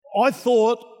I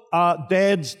thought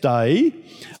Dad's Day,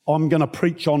 I'm going to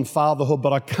preach on fatherhood,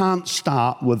 but I can't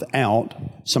start without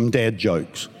some dad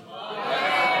jokes.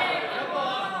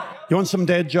 You want some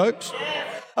dad jokes?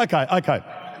 Okay.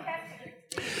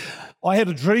 I had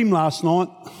a dream last night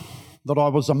that I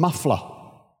was a muffler.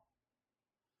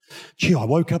 Gee, I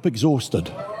woke up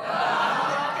exhausted.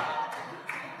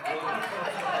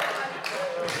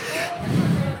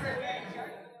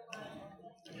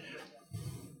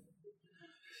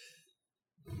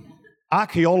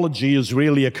 Archaeology is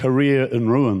really a career in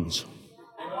ruins.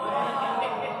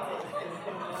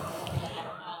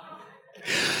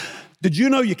 Did you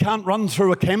know you can't run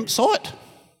through a campsite?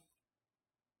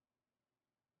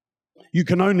 You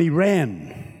can only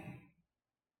ran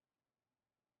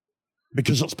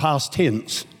because it's past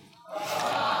tense.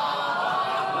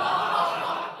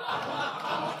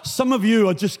 Some of you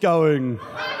are just going,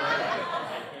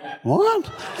 what?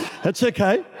 That's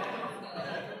okay.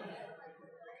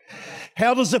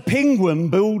 How does a penguin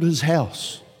build his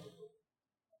house?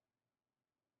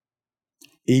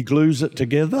 He glues it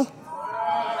together.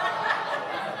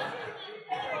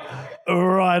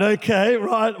 Right, okay,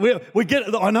 right. We get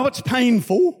it. I know it's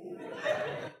painful.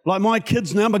 Like my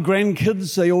kids now, my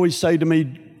grandkids, they always say to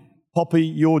me, Poppy,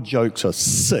 your jokes are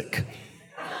sick.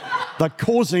 They're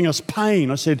causing us pain.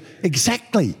 I said,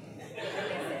 exactly.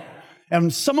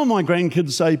 And some of my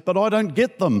grandkids say, but I don't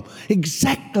get them.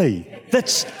 Exactly.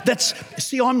 That's.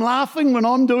 See, I'm laughing when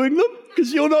I'm doing them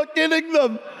because you're not getting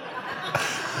them.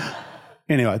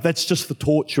 Anyway, that's just the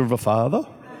torture of a father.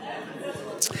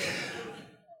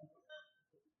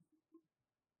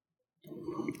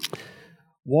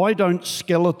 Why don't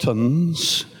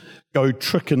skeletons go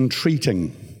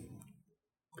trick-and-treating?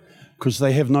 Because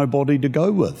they have nobody to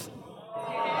go with.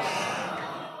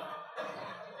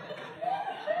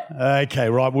 Okay,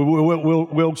 right.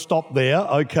 We'll stop there.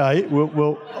 Okay,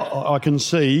 I can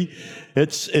see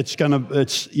it's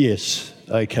yes.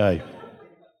 Okay.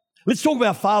 Let's talk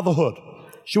about fatherhood.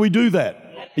 Shall we do that?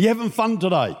 Are you having fun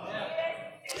today?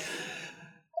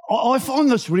 I find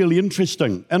this really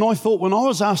interesting, and I thought when I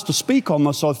was asked to speak on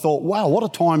this, I thought, wow, what a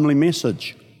timely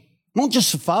message. Not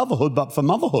just for fatherhood, but for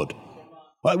motherhood.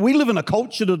 We live in a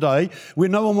culture today where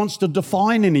no one wants to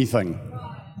define anything.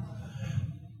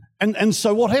 And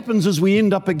so what happens is we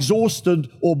end up exhausted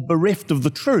or bereft of the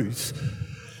truth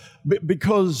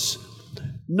because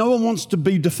no one wants to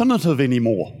be definitive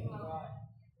anymore.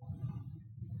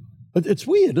 It's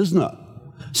weird, isn't it?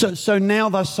 So now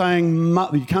they're saying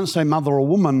you can't say mother or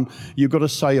woman, you've got to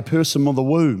say a person with a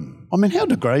womb. I mean, how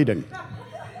degrading.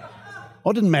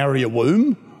 I didn't marry a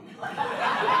womb.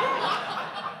 I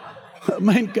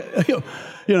mean,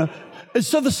 you know, it's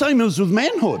so the same as with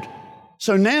manhood.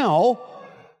 So now,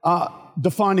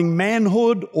 defining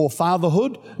manhood or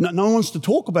fatherhood, no one wants to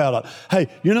talk about it. Hey,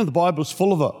 you know the Bible's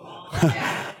full of it. The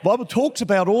Bible talks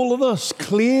about all of this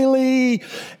clearly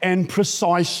and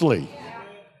precisely.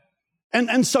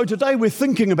 And so today we're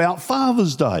thinking about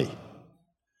Father's Day.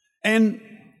 And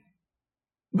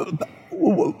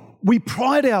we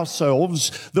pride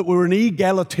ourselves that we're an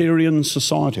egalitarian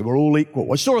society. We're all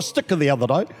equal. I saw a sticker the other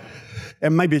day,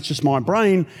 and maybe it's just my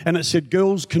brain, and it said,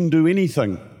 girls can do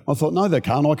anything. I thought, no, they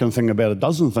can't. I can think about a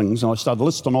dozen things. And I started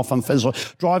listing off, and as I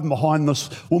was driving behind this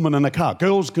woman in a car,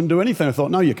 girls can do anything. I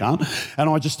thought, no, you can't. And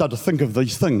I just started to think of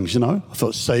these things, you know. I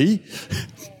thought, see?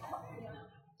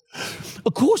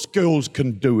 Of course girls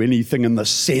can do anything in the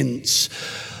sense,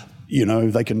 you know,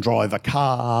 they can drive a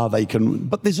car,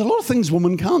 but there's a lot of things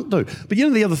women can't do. But you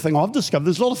know the other thing I've discovered,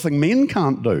 there's a lot of things men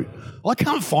can't do. I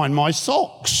can't find my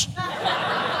socks.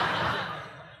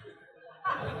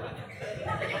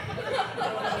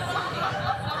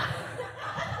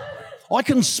 I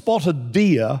can spot a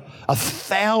deer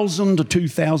 1,000 to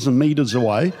 2,000 metres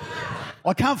away.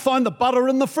 I can't find the butter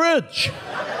in the fridge.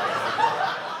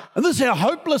 And this is how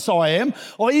hopeless I am.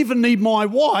 I even need my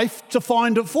wife to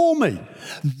find it for me.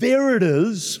 There it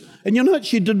is. And you know what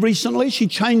she did recently? She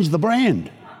changed the brand.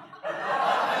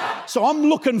 So I'm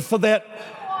looking for that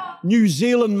New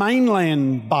Zealand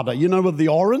mainland butter, you know, with the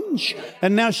orange.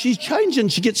 And now she's changing.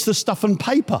 She gets the stuff in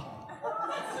paper.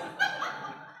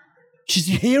 She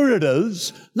said, here it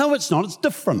is. No, it's not. It's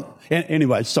different.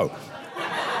 Anyway, so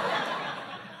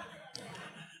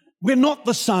we're not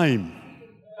the same.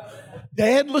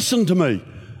 Dad, listen to me.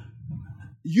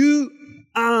 You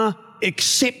are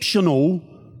exceptional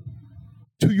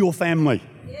to your family.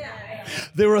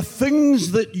 There are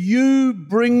things that you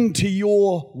bring to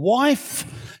your wife,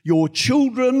 your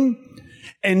children,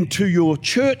 and to your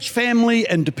church family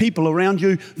and to people around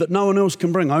you that no one else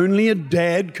can bring. Only a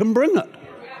dad can bring it.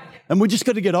 And we just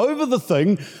got to get over the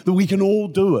thing that we can all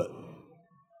do it.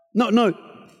 No,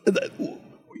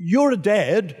 you're a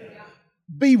dad,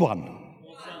 be one.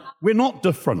 We're not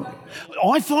different.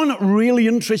 I find it really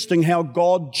interesting how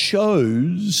God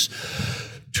chose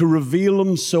to reveal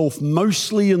himself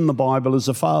mostly in the Bible as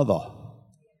a father.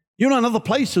 You know, in other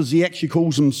places, he actually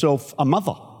calls himself a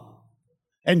mother.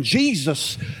 And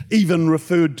Jesus even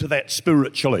referred to that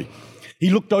spiritually.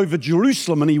 He looked over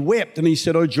Jerusalem and he wept and he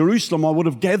said, "Oh, Jerusalem, I would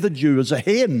have gathered you as a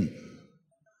hen."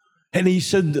 And he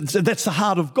said, that's the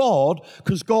heart of God,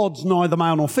 because God's neither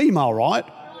male nor female, right?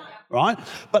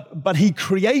 But he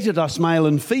created us male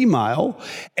and female,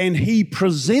 and he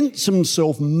presents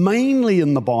himself mainly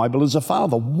in the Bible as a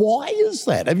father. Why is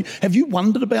that? Have you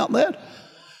wondered about that?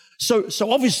 So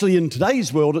obviously in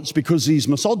today's world, it's because he's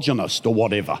misogynist or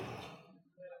whatever,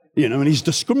 you know, and he's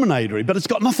discriminatory. But it's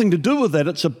got nothing to do with that.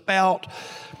 It's about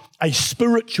a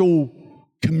spiritual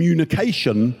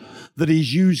communication that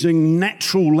he's using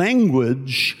natural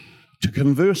language to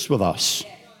converse with us.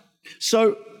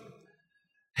 So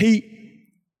he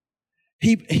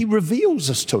reveals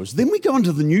this to us. Then we go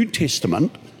into the New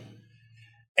Testament,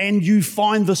 and you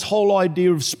find this whole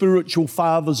idea of spiritual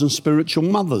fathers and spiritual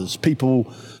mothers,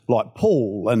 people like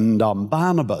Paul and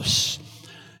Barnabas,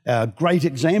 great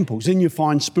examples. Then you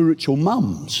find spiritual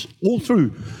mums all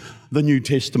through the New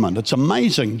Testament. It's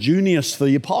amazing. Junius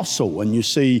the Apostle, and you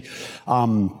see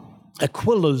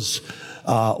Aquila's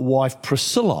wife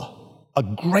Priscilla, a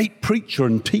great preacher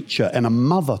and teacher and a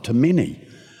mother to many.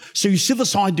 So you see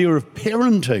this idea of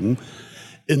parenting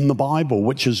in the Bible,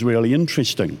 which is really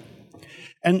interesting.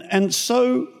 And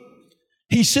so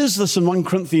he says this in 1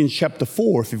 Corinthians chapter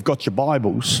 4, if you've got your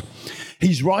Bibles.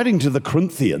 He's writing to the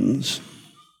Corinthians,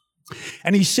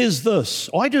 and he says this: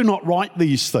 "I do not write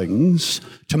these things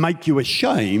to make you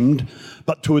ashamed,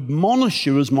 but to admonish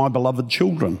you as my beloved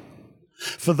children.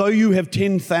 For though you have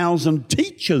 10,000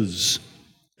 teachers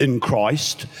in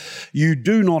Christ, you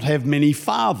do not have many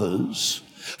fathers.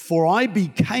 For I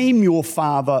became your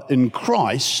father in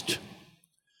Christ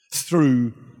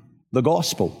through the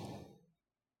gospel."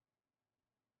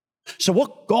 So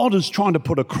what God is trying to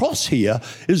put across here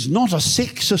is not a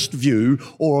sexist view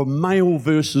or a male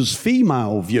versus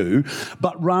female view,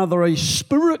 but rather a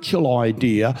spiritual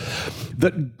idea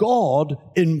that God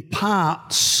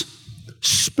imparts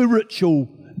spiritual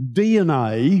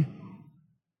DNA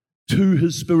to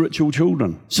his spiritual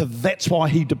children. So that's why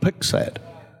he depicts that.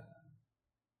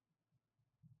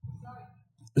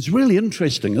 It's really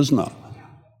interesting, isn't it?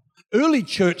 Early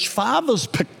church fathers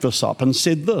picked this up and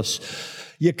said this: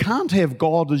 you can't have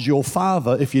God as your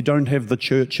father if you don't have the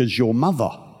church as your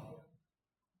mother.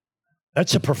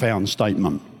 That's a profound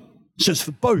statement. So it's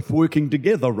both working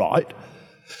together, right?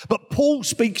 But Paul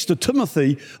speaks to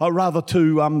Timothy, or rather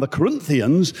to the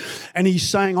Corinthians, and he's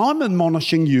saying, I'm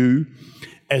admonishing you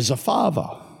as a father.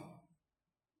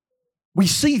 We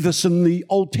see this in the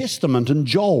Old Testament in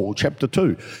Joel chapter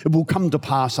 2. It will come to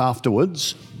pass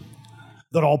afterwards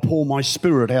that I'll pour my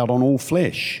spirit out on all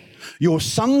flesh. Your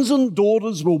sons and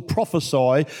daughters will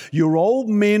prophesy, your old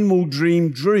men will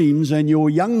dream dreams, and your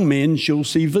young men shall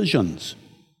see visions.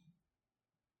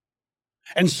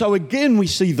 And so again, we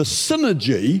see the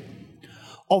synergy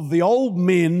of the old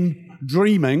men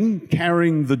dreaming,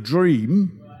 carrying the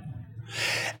dream,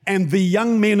 and the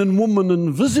young men and women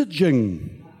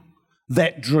envisaging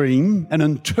that dream and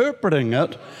interpreting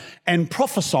it and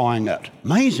prophesying it.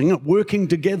 Amazing, it working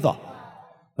together.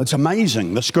 It's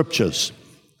amazing, the scriptures.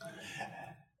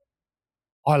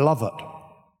 I love it.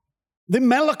 Then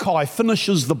Malachi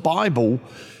finishes the Bible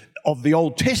of the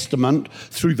Old Testament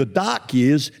through the dark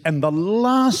years, and the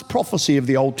last prophecy of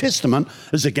the Old Testament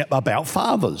is about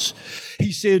fathers.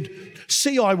 He said,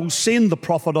 see, I will send the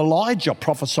prophet Elijah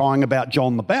prophesying about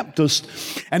John the Baptist,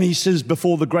 and he says,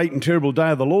 before the great and terrible day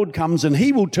of the Lord comes, and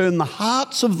he will turn the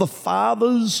hearts of the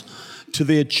fathers to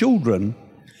their children,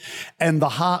 and the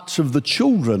hearts of the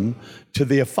children to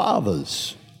their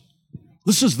fathers.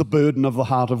 This is the burden of the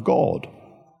heart of God,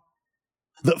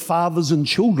 that fathers and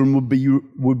children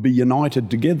would be united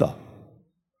together.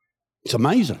 It's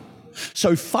amazing.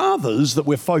 So fathers that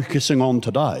we're focusing on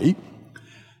today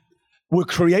were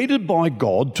created by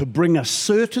God to bring a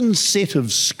certain set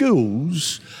of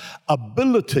skills,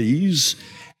 abilities,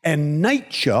 and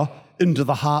nature into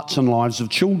the hearts and lives of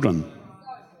children.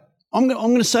 I'm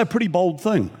going to say a pretty bold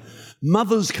thing.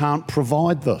 Mothers can't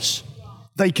provide this.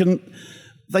 They can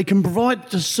provide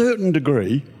to a certain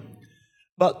degree,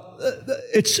 but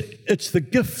it's the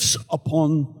gifts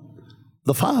upon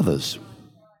the fathers.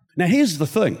 Now, here's the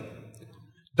thing.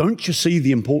 Don't you see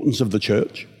the importance of the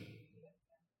church?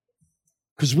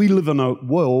 Because we live in a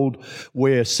world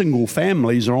where single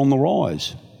families are on the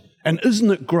rise. And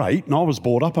isn't it great? And I was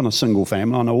brought up in a single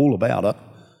family. I know all about it.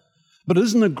 But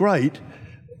isn't it great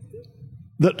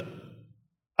that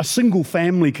a single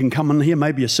family can come in here,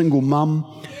 maybe a single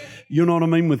mum, you know what I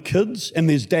mean, with kids, and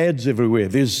there's dads everywhere.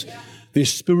 There's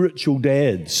spiritual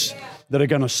dads that are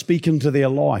going to speak into their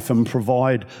life and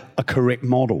provide a correct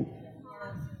model.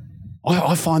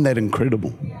 I find that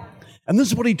incredible. And this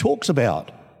is what he talks about.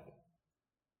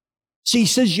 See, he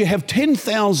says you have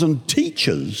 10,000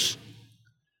 teachers,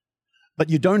 but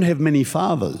you don't have many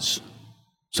fathers.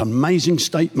 It's an amazing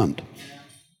statement.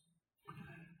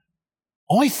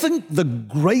 I think the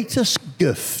greatest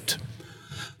gift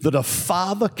that a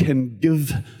father can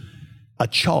give a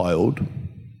child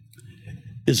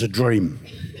is a dream.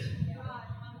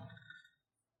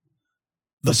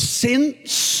 The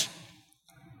sense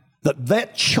that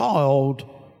that child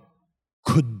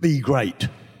could be great,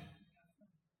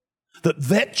 that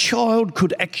that child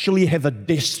could actually have a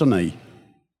destiny.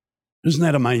 Isn't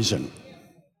that amazing?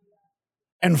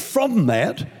 And from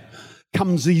that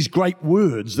comes these great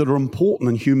words that are important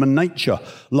in human nature,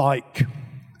 like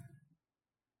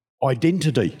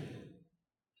identity,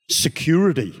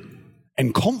 security,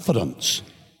 and confidence.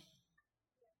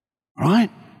 Right?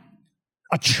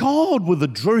 A child with a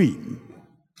dream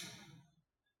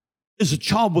is a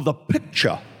child with a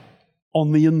picture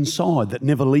on the inside that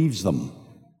never leaves them.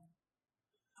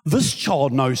 This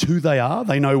child knows who they are,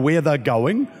 they know where they're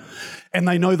going, and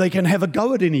they know they can have a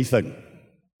go at anything.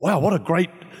 Wow, what a great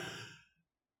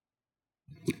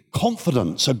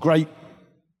confidence, a great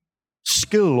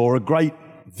skill, or a great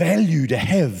value to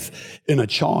have in a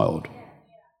child.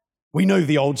 We know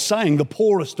the old saying, the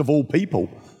poorest of all people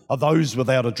are those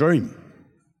without a dream.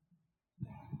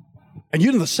 And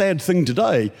you know the sad thing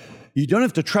today, you don't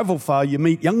have to travel far, you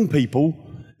meet young people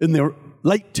in their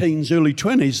late teens, early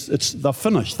 20s, they're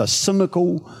finished, they're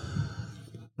cynical,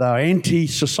 they're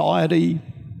anti-society,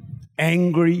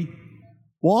 angry.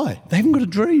 Why? They haven't got a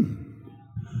dream.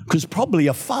 Because probably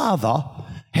a father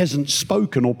hasn't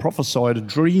spoken or prophesied a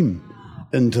dream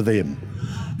into them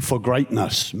for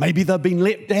greatness. Maybe they've been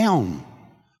let down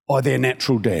by their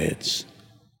natural dads.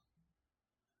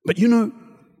 But you know,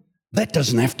 that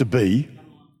doesn't have to be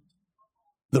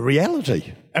the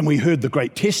reality. And we heard the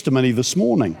great testimony this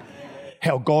morning,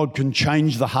 how God can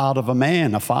change the heart of a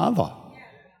man, a father.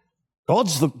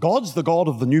 God's the God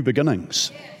of the new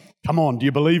beginnings. Come on, do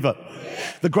you believe it?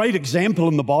 The great example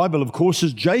in the Bible, of course,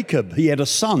 is Jacob. He had a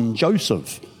son,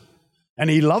 Joseph, and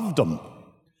he loved him.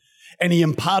 And he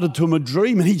imparted to him a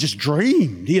dream, and he just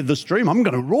dreamed. He had this dream, I'm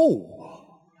going to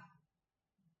rule.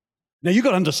 Now, you've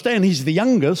got to understand, he's the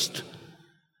youngest,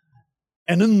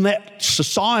 and in that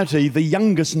society, the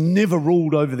youngest never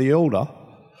ruled over the elder,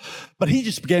 but he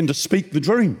just began to speak the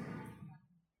dream.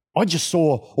 I just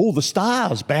saw all the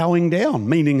stars bowing down,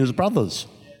 meaning his brothers.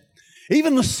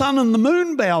 Even the sun and the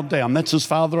moon bowed down. That's his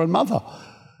father and mother.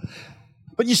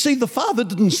 But you see, the father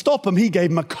didn't stop him. He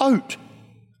gave him a coat.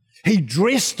 He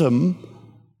dressed him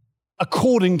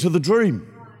according to the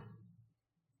dream.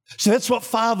 So that's what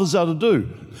fathers are to do.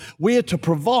 We're to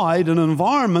provide an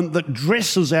environment that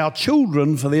dresses our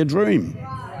children for their dream.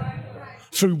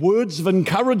 Through words of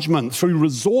encouragement, through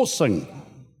resourcing.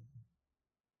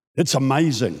 It's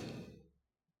amazing.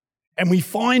 And we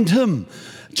find him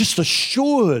just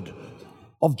assured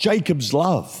of Jacob's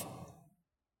love.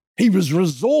 He was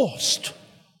resourced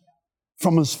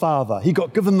from his father. He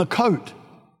got given the coat,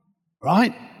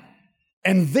 right?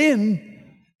 And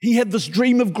then he had this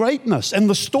dream of greatness. And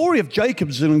the story of Jacob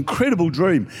is an incredible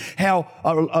dream. How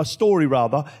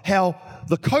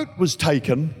the coat was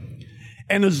taken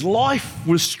and his life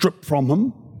was stripped from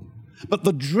him, but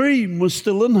the dream was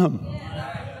still in him.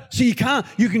 So you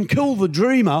can kill the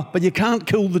dreamer, but you can't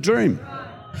kill the dream.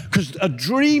 Because a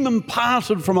dream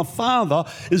imparted from a father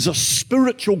is a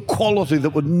spiritual quality that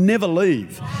would never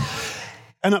leave.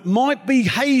 And it might be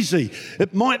hazy.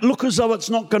 It might look as though it's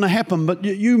not going to happen, but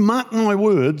you mark my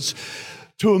words,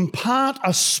 to impart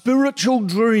a spiritual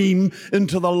dream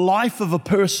into the life of a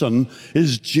person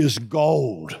is just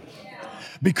gold.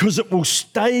 Because it will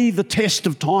stay the test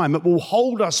of time. It will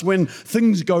hold us when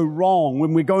things go wrong,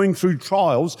 when we're going through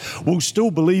trials. We'll still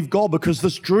believe God because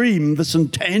this dream, this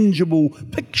intangible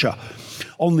picture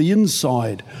on the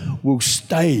inside will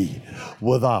stay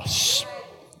with us.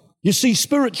 You see,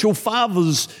 spiritual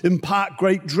fathers impart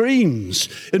great dreams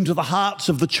into the hearts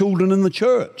of the children in the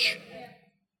church.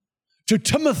 To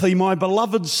Timothy, my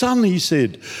beloved son, he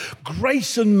said,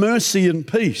 grace and mercy and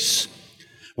peace.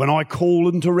 When I call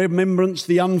into remembrance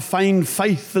the unfeigned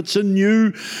faith that's in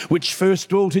you, which first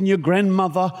dwelt in your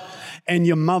grandmother and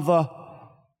your mother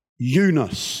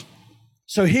Eunice.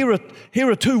 So here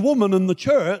are two women in the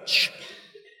church,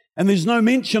 and there's no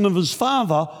mention of his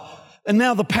father, And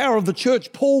now the power of the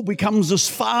church, Paul becomes this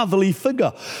fatherly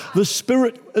figure. The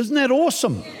Spirit, isn't that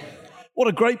awesome? What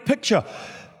a great picture.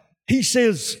 He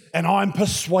says, and I'm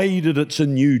persuaded it's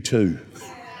in you too.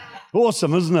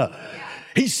 Awesome, isn't it?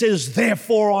 He says,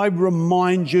 therefore I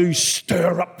remind you,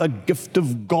 stir up the gift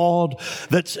of God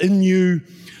that's in you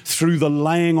through the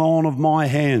laying on of my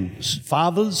hands.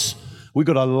 Fathers, we've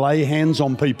got to lay hands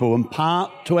on people,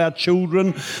 impart to our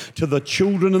children, to the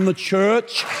children in the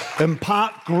church,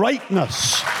 impart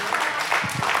greatness.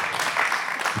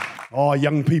 Oh,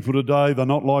 young people today, they're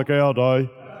not like our day.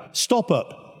 Stop it.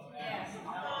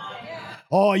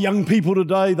 Oh, young people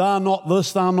today, they're not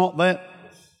this, they're not that.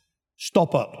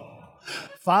 Stop it.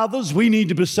 Fathers, we need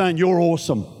to be saying, you're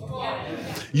awesome.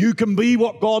 You can be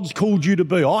what God's called you to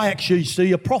be. I actually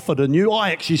see a prophet in you.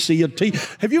 I actually see a teacher.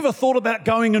 Have you ever thought about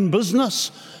going in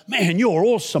business? Man, you're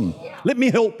awesome. Let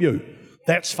me help you.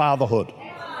 That's fatherhood.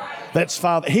 That's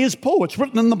father. Here's Paul. It's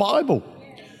written in the Bible.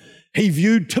 He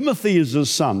viewed Timothy as his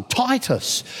son.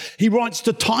 Titus. He writes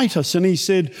to Titus and he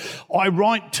said, I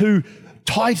write to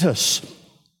Titus,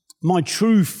 my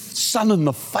true son in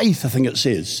the faith, I think it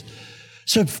says.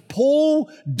 So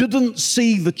Paul didn't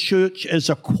see the church as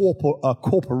a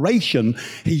corporation.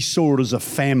 He saw it as a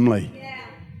family.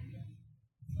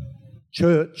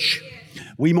 Church,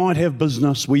 we might have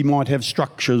business, we might have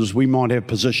structures, we might have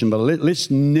position, but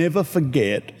let's never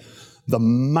forget the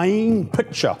main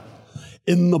picture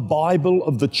in the Bible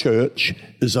of the church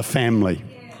is a family.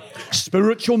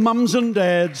 Spiritual mums and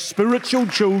dads, spiritual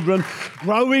children,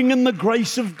 growing in the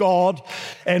grace of God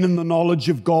and in the knowledge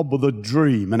of God with a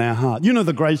dream in our heart. You know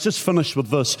the grace, just finish with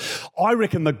this. I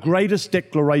reckon the greatest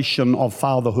declaration of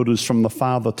fatherhood is from the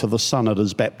Father to the Son at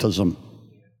his baptism.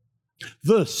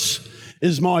 This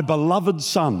is my beloved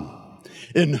Son,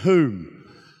 in whom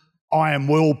I am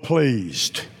well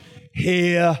pleased.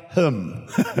 Hear him.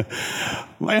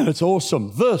 Man, it's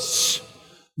awesome. This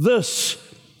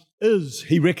is,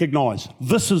 he recognized,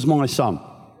 this is my son.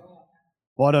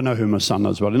 Well, I don't know who my son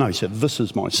is, but I know he said, this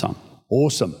is my son.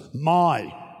 Awesome.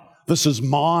 This is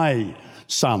my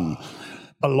son.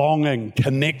 Belonging,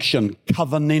 connection,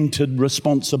 covenanted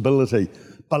responsibility.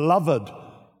 Beloved,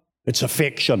 it's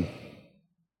affection.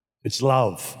 It's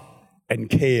love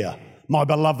and care. My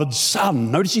beloved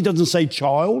son. Notice he doesn't say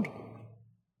child.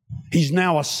 He's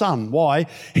now a son. Why?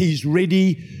 He's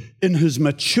ready in his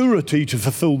maturity to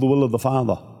fulfill the will of the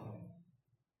Father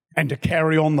and to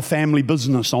carry on the family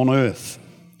business on earth.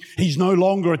 He's no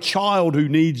longer a child who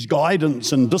needs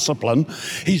guidance and discipline.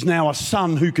 He's now a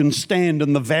son who can stand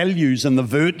in the values and the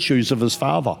virtues of his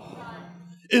Father.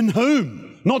 In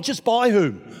whom, not just by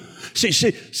whom.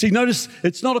 See, notice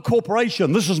it's not a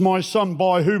corporation. This is my son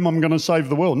by whom I'm going to save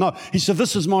the world. No, he said,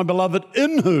 this is my beloved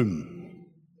in whom.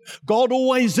 God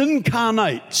always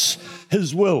incarnates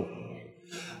his will.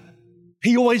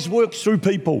 He always works through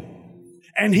people.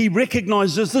 And he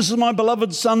recognizes, this is my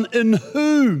beloved son in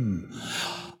whom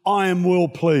I am well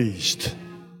pleased.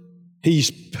 He's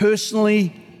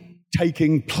personally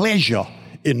taking pleasure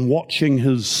in watching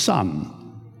his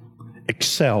son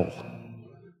excel.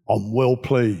 I'm well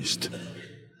pleased.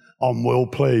 I'm well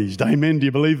pleased. Amen. Do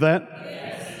you believe that?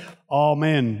 Yes. Oh,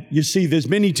 man. You see, there's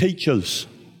many teachers,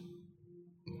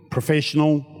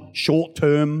 professional,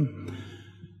 short-term,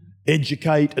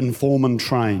 educate, inform, and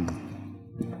train.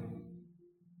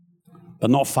 But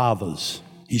not fathers.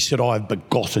 He said, I've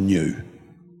begotten you.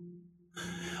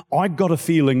 I got a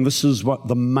feeling this is what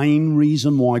the main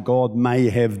reason why God may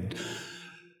have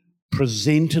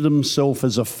presented himself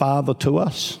as a father to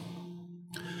us,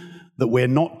 that we're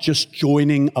not just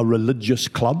joining a religious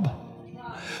club,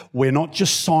 we're not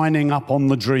just signing up on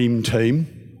the dream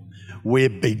team, we're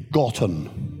begotten.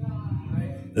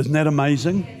 Isn't that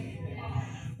amazing?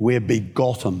 We're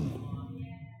begotten.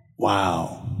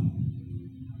 Wow.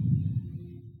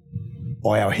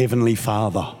 By our Heavenly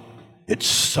Father. It's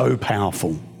so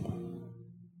powerful.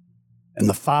 And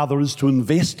the father is to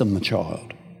invest in the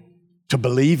child, to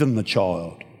believe in the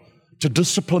child, to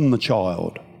discipline the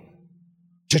child,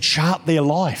 to chart their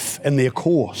life and their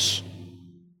course,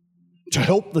 to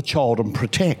help the child and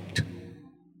protect,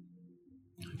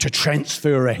 to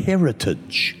transfer a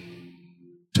heritage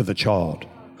to the child.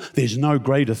 There's no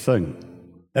greater thing.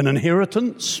 An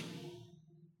inheritance,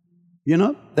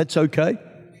 that's okay.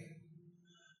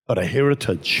 But a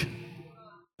heritage,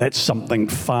 that's something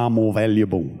far more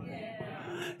valuable.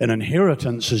 An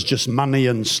inheritance is just money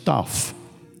and stuff.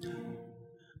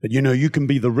 But you can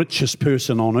be the richest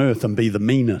person on earth and be the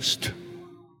meanest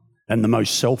and the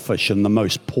most selfish and the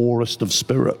most poorest of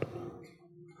spirit.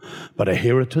 But a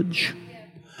heritage,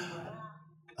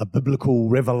 a biblical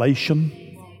revelation,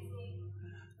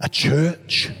 a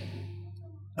church,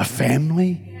 a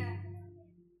family.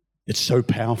 It's so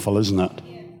powerful, isn't it?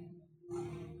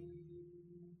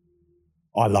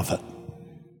 I love it.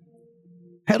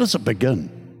 How does it begin?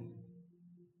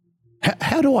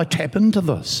 How do I tap into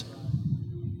this?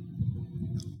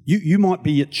 You might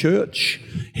be at church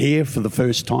here for the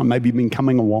first time, maybe you've been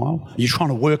coming a while. You're trying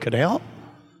to work it out.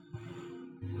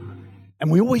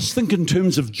 And we always think in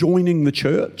terms of joining the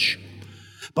church.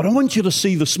 But I want you to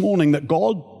see this morning that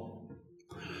God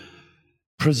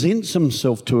presents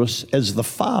himself to us as the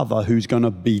Father who's going to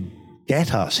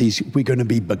beget us. We're going to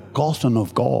be begotten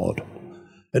of God.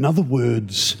 In other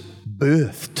words,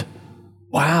 birthed.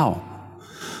 Wow.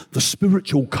 The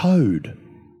spiritual code,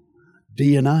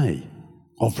 DNA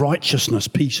of righteousness,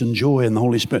 peace and joy in the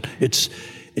Holy Spirit. It's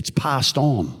passed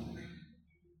on.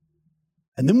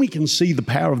 And then we can see the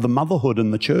power of the motherhood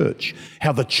in the church,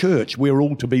 how the church, we're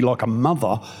all to be like a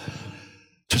mother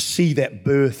to see that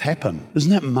birth happen.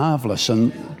 Isn't that marvelous?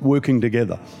 And working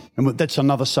together. And that's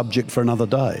another subject for another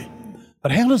day.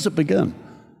 But how does it begin?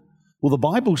 Well, the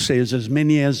Bible says, as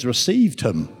many as received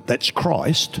him, that's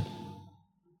Christ,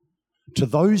 to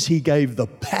those he gave the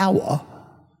power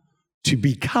to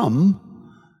become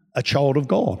a child of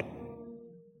God.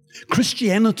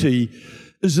 Christianity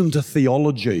isn't a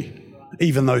theology,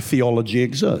 even though theology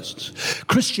exists.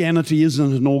 Christianity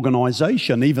isn't an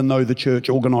organization, even though the church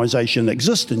organization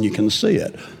exists and you can see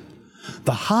it.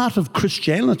 The heart of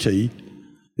Christianity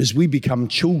is we become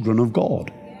children of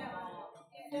God.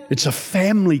 It's a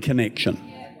family connection.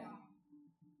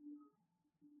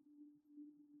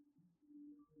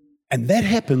 And that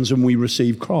happens when we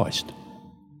receive Christ.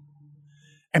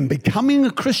 And becoming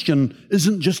a Christian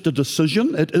isn't just a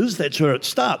decision. It is, that's where it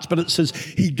starts. But it says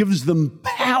he gives them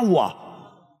power,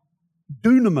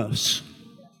 dunamis.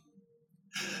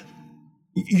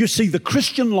 You see, the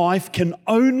Christian life can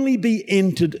only be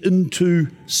entered into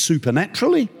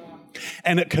supernaturally,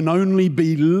 and it can only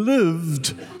be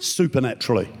lived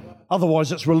supernaturally.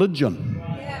 Otherwise, it's religion.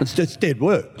 It's dead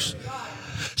works.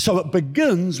 So it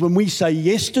begins when we say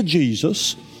yes to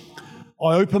Jesus.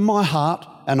 I open my heart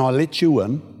and I let you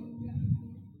in.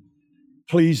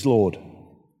 Please, Lord,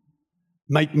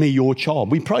 make me your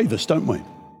child. We pray this, don't we?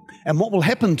 And what will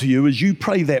happen to you is you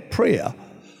pray that prayer,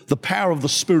 the power of the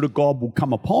Spirit of God will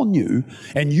come upon you,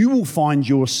 and you will find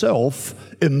yourself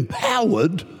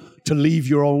empowered to leave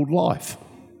your old life.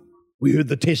 We heard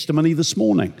the testimony this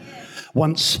morning.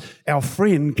 Once our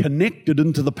friend connected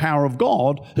into the power of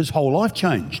God, his whole life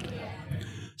changed.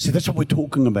 See, that's what we're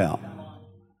talking about.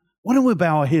 Why don't we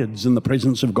bow our heads in the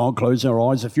presence of God, close our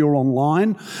eyes? If you're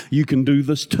online, you can do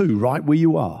this too, right where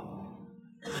you are.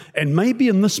 And maybe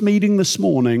in this meeting this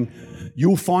morning,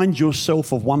 you'll find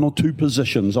yourself of one or two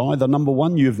positions. Either, number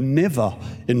one, you've never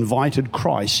invited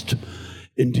Christ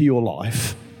into your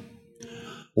life.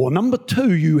 Or number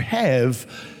two, you have,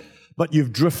 but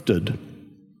you've drifted.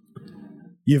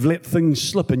 You've let things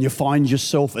slip and you find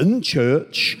yourself in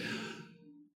church,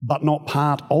 but not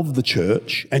part of the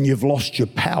church, and you've lost your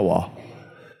power.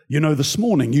 You know, this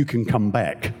morning you can come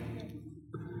back.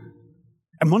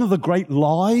 And one of the great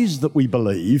lies that we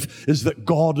believe is that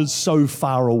God is so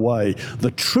far away. The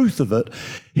truth of it,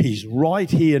 he's right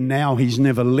here now. He's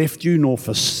never left you nor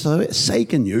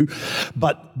forsaken you.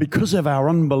 But because of our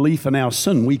unbelief and our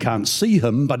sin, we can't see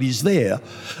him, but he's there.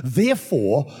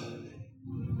 Therefore,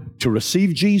 to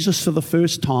receive Jesus for the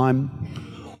first time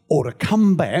or to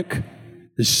come back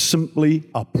is simply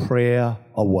a prayer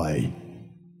away.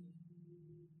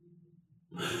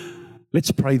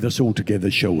 Let's pray this all together,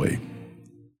 shall we?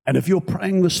 And if you're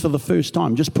praying this for the first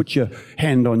time, just put your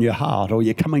hand on your heart, or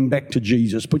you're coming back to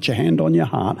Jesus, put your hand on your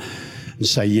heart and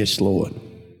say, yes, Lord.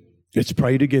 Let's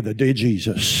pray together. Dear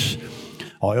Jesus,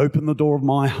 I open the door of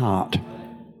my heart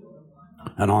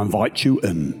and I invite you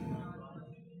in.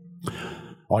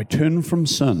 I turn from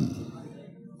sin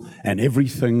and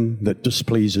everything that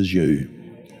displeases you.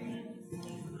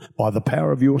 By the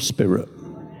power of your Spirit,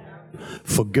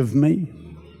 forgive me,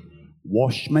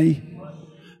 wash me,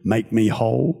 make me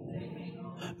whole,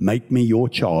 make me your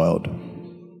child.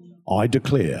 I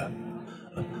declare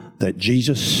that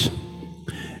Jesus,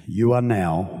 you are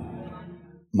now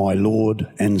my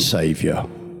Lord and Savior.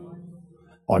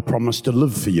 I promise to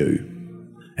live for you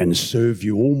and serve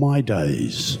you all my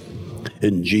days.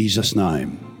 In Jesus'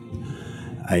 name,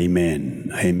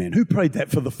 amen. Amen. Who prayed that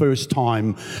for the first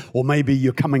time? Or maybe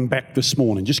you're coming back this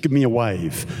morning. Just give me a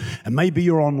wave. And maybe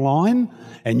you're online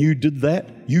and you did that.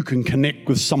 You can connect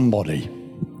with somebody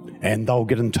and they'll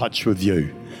get in touch with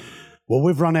you. Well,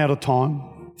 we've run out of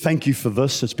time. Thank you for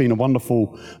this. It's been a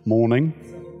wonderful morning.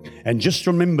 And just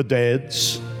remember,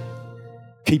 dads,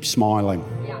 keep smiling.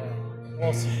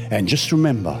 And just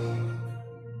remember,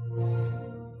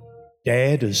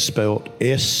 Dad is spelt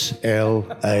S-L-A-V-E.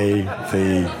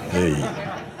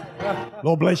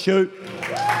 God bless you.